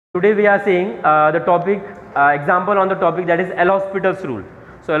Today we are seeing the topic example on the topic, that is L'Hospital's rule.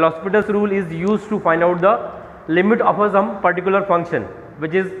 So L'Hospital's rule is used to find out the limit of some particular function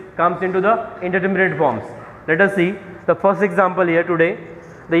which comes into the indeterminate forms. Let us see the first example here today.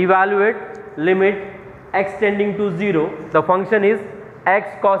 The evaluate limit x tending to 0. The function is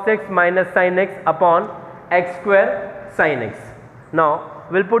x cos x minus sin x upon x square sin x. Now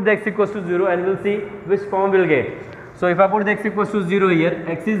we'll put the x equals to 0 and we'll see which form we'll get. So if I put the x equals to 0 here,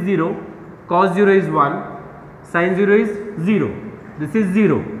 x is 0, cos 0 is 1, sin 0 is 0, this is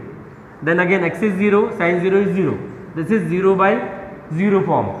 0. Then again x is 0, sin 0 is 0. This is 0 by 0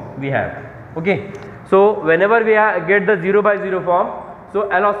 form we have. Okay. So whenever we get the 0 by 0 form, so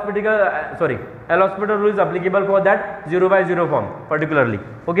L'Hospital rule is applicable for that 0 by 0 form particularly.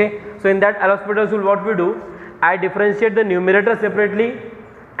 Okay. So in that L'Hospital rule, what we do, I differentiate the numerator separately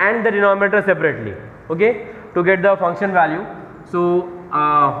and the denominator separately. Okay, to get the function value. So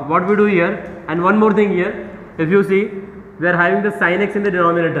what we do here, and one more thing here, if you see, we are having the sin x in the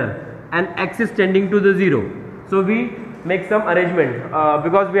denominator and x is tending to the 0. So we make some arrangement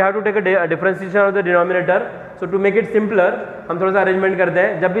because we have to take a differentiation of the denominator. So to make it simpler, हम थोड़ा सा arrangement करते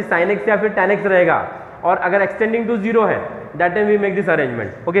हैं. जब भी sin x या फिर tan x रहेगा और अगर x tending to 0 है, that time we make this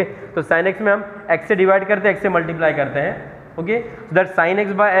arrangement. Okay, तो sin x में हम x से divide करते हैं, x से multiply करते हैं. Okay, so that sin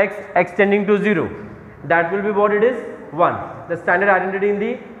x by x, x tending to 0. That will be what it is, 1, the standard identity in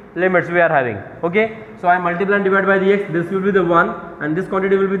the limits we are having. Okay, so I multiply and divide by the x, this will be the 1 and this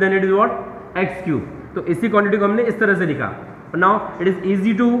quantity will be, then it is what, x cube. तो इसी quantity को हमने इस तरह से लिखा. Now it is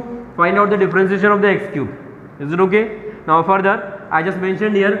easy to find out the differentiation of the x cube. Is it okay? Now further, I just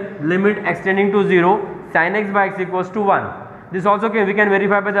mentioned here limit x tending to 0, sin x by x equals to 1. This also we can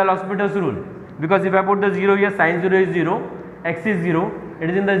verify by the L'Hospital's rule, because if I put the 0 here, sin 0 is 0, x is 0,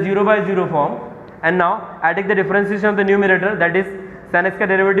 it is in the 0 by 0 form. And now I take the differentiation of the numerator, that is sin x का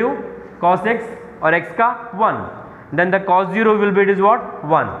derivative cos x और x का 1. Then the cos 0 will be, it is what,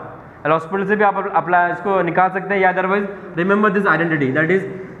 1. L'Hospital से भी आप apply इसको निकाल सकते हैं, या otherwise remember this identity, that is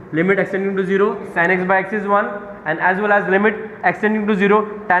limit x tending to 0, sin x by x is 1, and as well as limit x tending to 0,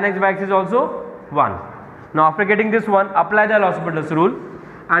 tan x by x is also 1. Now after getting this one, apply the L'Hospital's rule.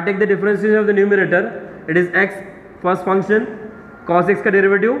 I take the differentiation of the numerator, it is x first function cos x का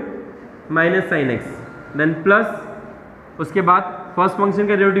derivative minus sine x, then plus उसके बाद first function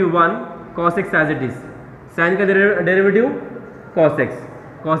का derivative 1 cos x as it is, sign का derivative cos x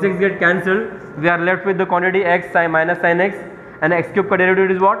get cancelled, we are left with the quantity x minus sign x and x cube का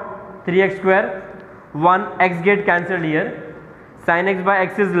derivative is what 3x square, 1x get cancelled here, sin x by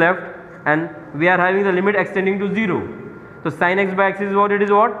x is left and we are having the limit extending to 0. So sin x by x is what, it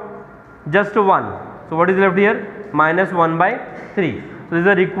is what, just 1. So what is left here, minus 1 by 3. So this is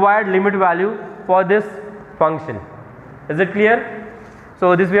the required limit value for this function. Is it clear?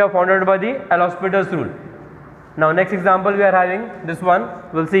 So this we have found out by the L'Hospital's rule. Now next example we are having this one.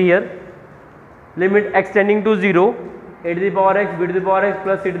 We'll see here. Limit x tending to 0, a to the power x, b to the power x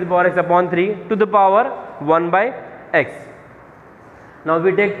plus c to the power x upon 3 to the power 1 by x. Now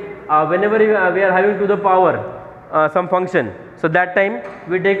we take whenever we are having to the power some function, so that time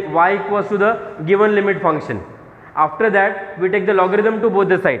we take y equals to the given limit function. After that we take the logarithm to both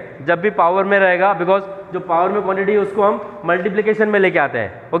the side. जब भी power में रहेगा, because जो power में quantity है उसको हम multiplication में लेके आते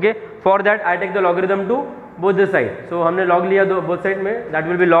हैं. Okay, for that I take the logarithm to both the side. सो हमने लॉग लिया बोथ साइड में, that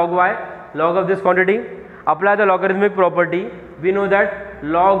will be log y, log of this quantity. Apply the logarithmic property. We know that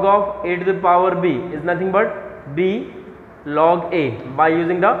log of a to the power b is nothing but b log a by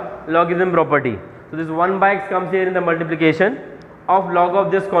using the logarithm property. So this 1 by x comes here in the multiplication of log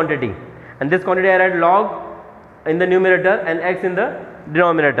of this quantity, and this quantity I write log in the numerator and x in the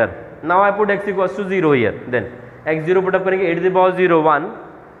denominator. Now I put x equals to 0 here. Then x0 put up करेंगे, a to the power 0 1,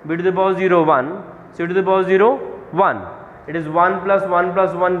 b to the power 0 1, c to the power 0 1. It is 1 plus 1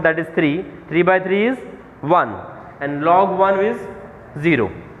 plus 1, that is 3. 3 by 3 is 1 and log 1 is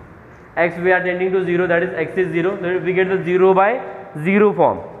 0. X we are tending to 0, that is x is 0. So we get the 0 by 0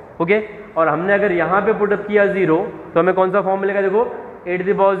 form. Okay, और हमने अगर यहाँ पे put up किया 0 तो हमें कौन सा फॉर्म मिलेगा, देखो a to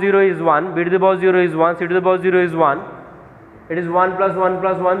the power 0 is 1, b to the power 0 is 1, c to the power 0 is 1. It is 1 plus 1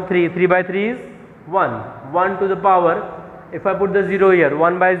 plus 1, 3. 3 by 3 is 1. 1 to the power, if I put the 0 here,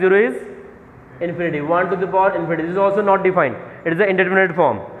 1 by 0 is infinity. 1 to the power infinity. This is also not defined. It is the indeterminate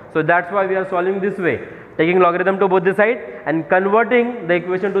form. So that's why we are solving this way, taking logarithm to both the side and converting the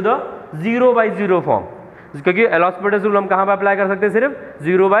equation to the 0 by 0 form. क्योंकि L'Hospital's rule हम कहाँ पर apply कर सकते हैं, सिर्फ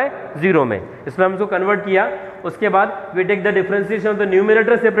 0 by 0 में. इसमें हम इसको कन्वर्ट किया, उसके बाद we take the differentiation of the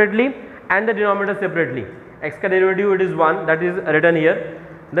numerator separately and the denominator separately. X का derivative it is 1, that is written here.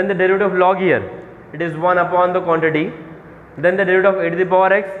 Then the derivative of log here, it is 1 upon the quantity then the derivative of a to the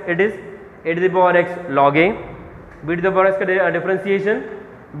power x, it is a to the power x log a, b to the power x का differentiation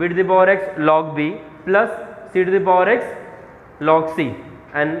b to the power x log b plus c to the power x log c,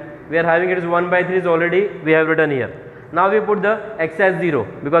 and we are having it is 1 by 3 is already we have written here. Now we put the x as 0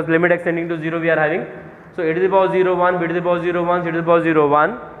 because limit x tending to 0 we are having. So a to the power 0 1, b to the power 0 1, c to the power 0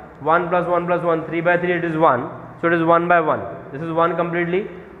 1, 1 plus 1 plus 1, 3 by 3 it is 1. So it is 1 by 1. This is 1 completely,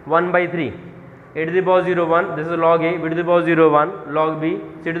 1 by 3. A to the power 0 1, this is log a, b to the power 0 1, log b,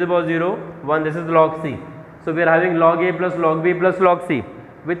 c to the power 0 1, this is log c. So we are having log a plus log b plus log c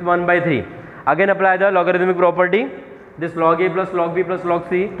with 1 by 3. Again apply the logarithmic property. This log a plus log b plus log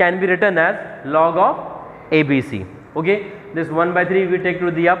c can be written as log of abc. Okay, this 1 by 3 we take to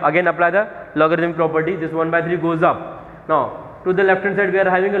the up, again apply the logarithmic property, this 1 by 3 goes up. Now to the left hand side we are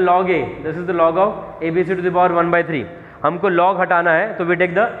having a log a, this is the log of abc to the power 1 by 3. हमको log हटाना है तो we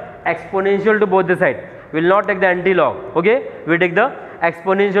take the exponential to both the sides, will not take the anti-log. Okay, we take the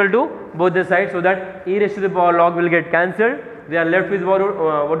exponential to both the sides so that e raised to the power log will get cancelled. We are left with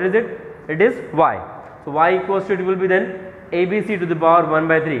what is it? It is y. So y equals to, it will be then abc to the power 1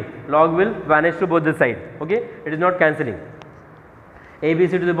 by 3, log will vanish to both the sides. Okay, it is not cancelling.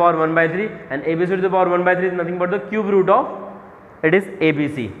 abc to the power 1 by 3, and abc to the power 1 by 3 is nothing but the cube root of, it is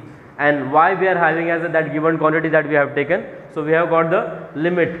abc, and y we are having as that given quantity that we have taken. So we have got the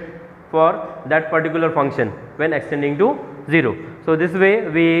limit for that particular function when extending to 0. So this way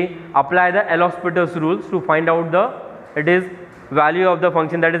we apply the L'Hospital's rules to find out the, it is value of the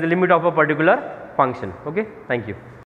function, that is the limit of a particular function. Okay, thank you.